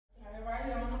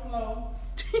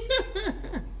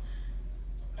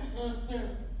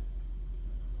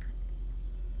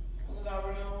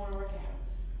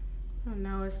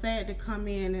sad to come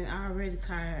in and already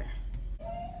tired.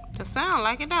 It sound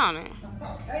like it, don't it?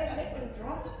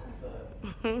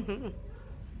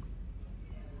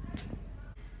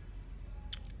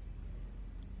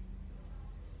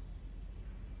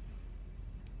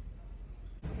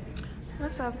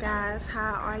 What's up, guys?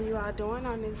 How are you all doing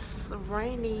on this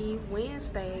rainy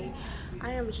Wednesday?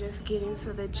 I am just getting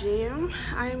to the gym.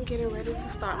 I am getting ready to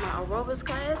start my aerobics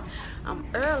class. I'm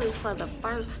early for the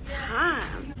first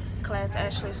time. Class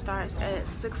actually starts at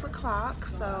 6 o'clock,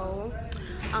 so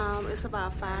it's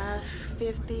about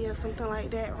 5:50 or something like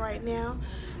that right now.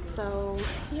 So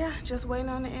yeah, just waiting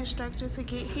on the instructor to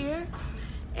get here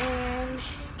and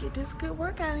get this good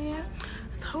workout in.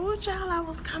 I told y'all I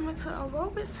was coming to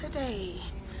aerobics today,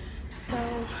 so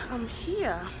I'm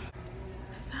here.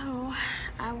 So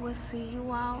I will see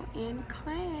you all in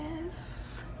class.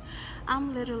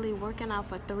 I'm literally working out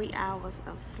for 3 hours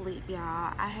of sleep,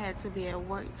 y'all. I had to be at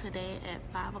work today at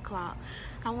 5 o'clock.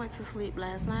 I went to sleep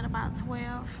last night about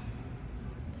 12,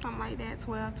 something like that,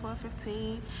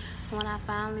 12:15, when I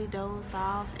finally dozed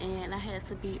off, and I had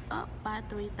to be up by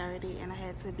 3:30 and I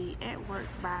had to be at work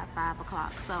by 5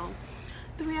 o'clock. So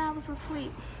 3 hours of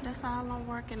sleep, that's all I'm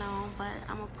working on, but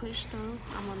I'm gonna push through.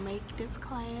 I'm gonna make this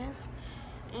class,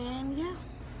 and yeah,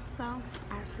 so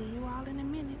I'll see you all in a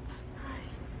minute. Bye.